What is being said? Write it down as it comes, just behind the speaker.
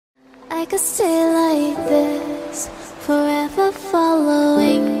I could stay like this, forever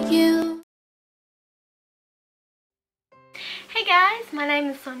following you. Hey guys, my name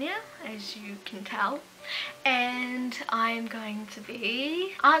is Sonja, as you can tell, and I'm going to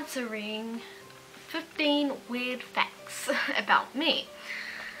be answering 15 weird facts about me.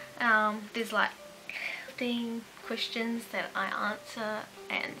 There's like 15 questions that I answer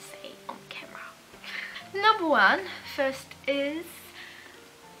and say on camera. Number one, first is,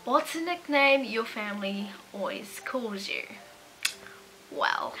 what's a nickname your family always calls you?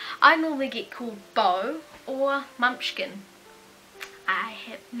 Well, I normally get called Bo or Munchkin. I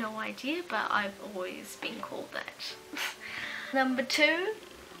have no idea, but I've always been called that. Number two,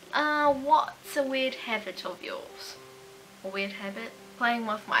 what's a weird habit of yours? A weird habit? Playing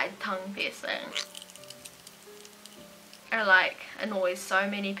with my tongue piercing. It like annoys so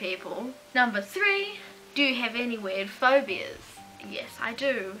many people. Number three, do you have any weird phobias? Yes, I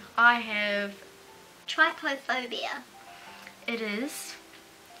do. I have trypophobia. It is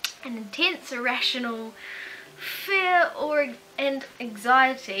an intense irrational fear and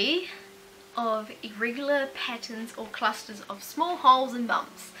anxiety of irregular patterns or clusters of small holes and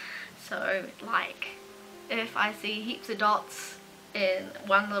bumps. So like if I see heaps of dots in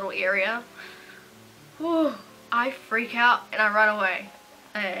one little area, whew, I freak out and I run away,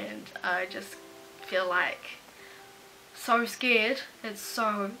 and I just feel like so scared. It's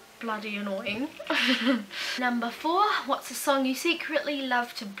so bloody annoying. Number four, what's a song you secretly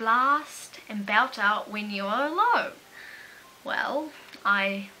love to blast and belt out when you're alone? Well,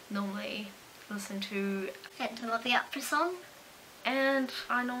 I normally listen to Phantom of the Opera song. and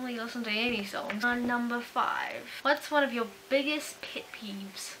I normally listen to any songs. Number five, what's one of your biggest pet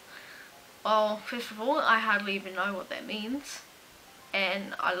peeves? Well, first of all, I hardly even know what that means,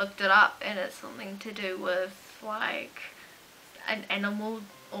 and I looked it up, and it's something to do with like an animal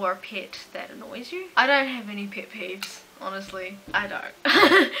or a pet that annoys you. I don't have any pet peeves, honestly. I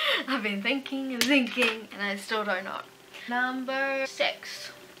don't. I've been thinking and thinking and I still don't know. Number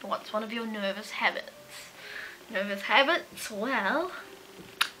six, what's one of your nervous habits? Nervous habits? Well,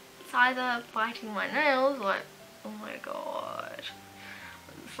 it's either biting my nails, like, oh my god,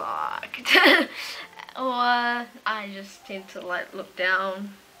 fuck. Or I just tend to like look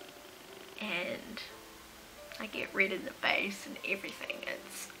down and I get red in the face and everything.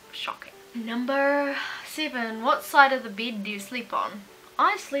 It's shocking. Number seven, what side of the bed do you sleep on?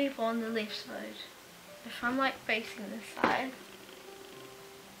 I sleep on the left side. If I'm like facing this side,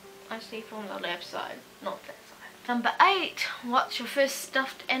 I sleep on the left side, not that side. Number eight, what's your first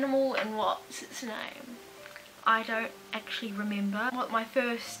stuffed animal and what's its name? I don't actually remember what my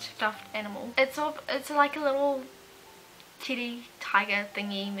first stuffed animal. It's like a little teddy tiger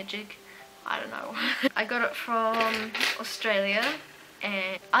thingy majig. I don't know. I got it from Australia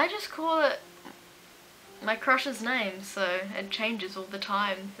and I just call it my crush's name, so it changes all the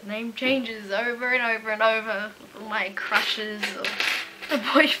time. The name changes over and over and over with all my crushes or the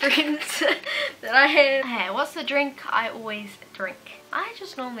boyfriends that I have. Hey, what's the drink I always drink? I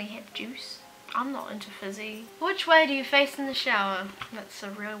just normally have juice. I'm not into fizzy. Which way do you face in the shower? That's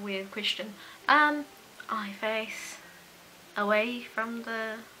a real weird question. I face away from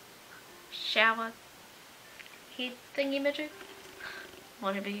the shower head thingy majig,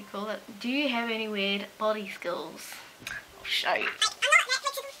 whatever you call it. Do you have any weird body skills? I'll show you.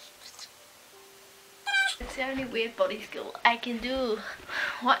 It's the only weird body skill I can do.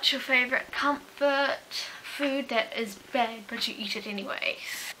 What's your favourite comfort food that is bad but you eat it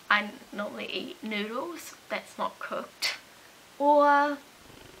anyways? I normally eat noodles that's not cooked, or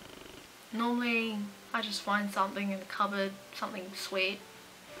normally I just find something in the cupboard, something sweet,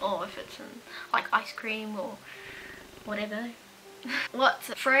 or if it's in like ice cream or whatever. What's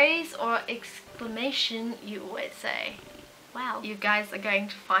a phrase or exclamation you always say? Wow, you guys are going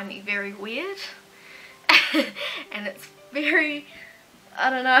to find me very weird and it's very, I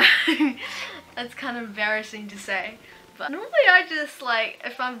don't know, it's kind of embarrassing to say, but normally I just like,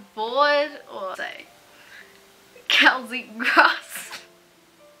 if I'm bored, or say cows eating grass.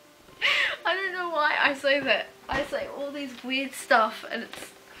 I don't know why I say that. I say all these weird stuff and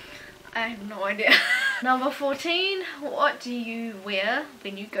it's, I have no idea. Number 14, what do you wear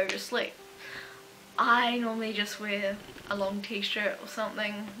when you go to sleep? I normally just wear a long t-shirt or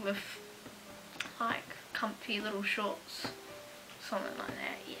something with like comfy little shorts, something like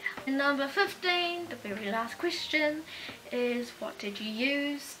that, yeah. And number 15, the very last question, is what did you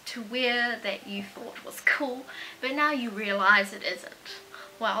use to wear that you thought was cool but now you realise it isn't?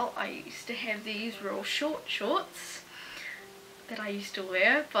 Well, I used to have these real short shorts that I used to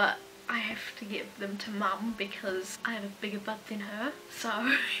wear, but I have to give them to mum because I have a bigger butt than her. So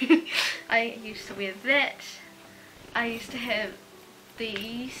I used to wear that. I used to have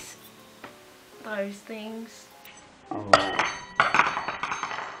those things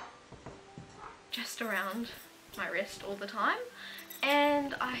just around my wrist all the time.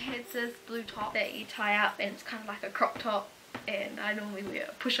 And I had this blue top that you tie up and it's kind of like a crop top, and I normally wear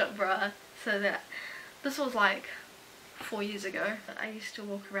a push-up bra. So that this was like 4 years ago. I used to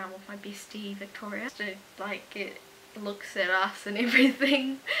walk around with my bestie Victoria to like get looks at us and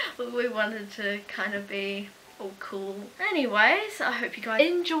everything. We wanted to kind of be all cool. Anyways, I hope you guys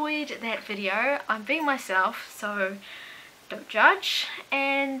enjoyed that video. I'm being myself, so don't judge.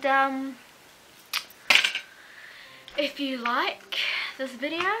 And if you like this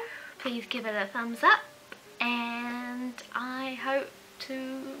video, please give it a thumbs up, and I hope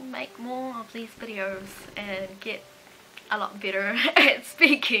to make more of these videos and get a lot better at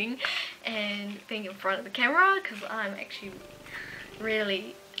speaking and being in front of the camera, because I'm actually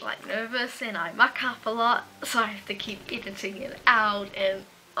really like nervous and I muck up a lot, so I have to keep editing it out, and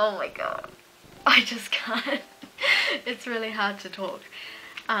oh my god, I just can't. It's really hard to talk.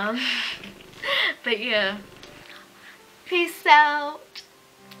 But yeah, peace out.